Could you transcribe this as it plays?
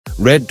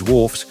Red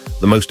dwarfs,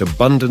 the most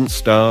abundant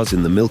stars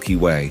in the Milky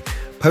Way,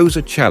 pose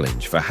a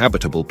challenge for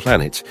habitable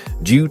planets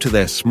due to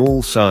their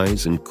small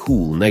size and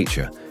cool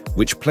nature,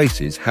 which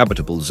places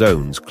habitable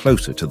zones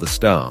closer to the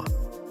star.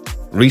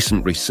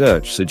 Recent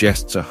research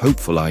suggests a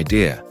hopeful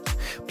idea.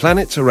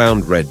 Planets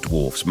around red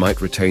dwarfs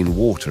might retain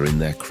water in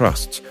their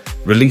crusts,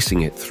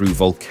 releasing it through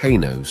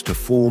volcanoes to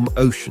form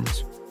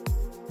oceans.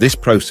 This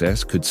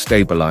process could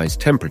stabilize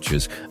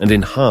temperatures and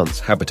enhance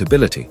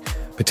habitability,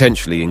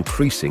 potentially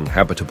increasing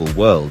habitable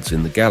worlds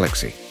in the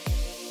galaxy.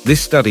 This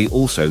study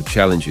also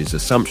challenges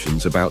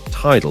assumptions about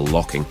tidal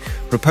locking,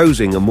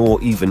 proposing a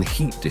more even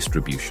heat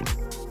distribution.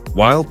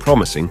 While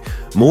promising,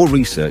 more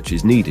research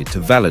is needed to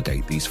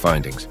validate these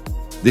findings.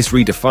 This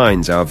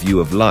redefines our view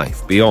of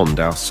life beyond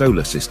our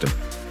solar system.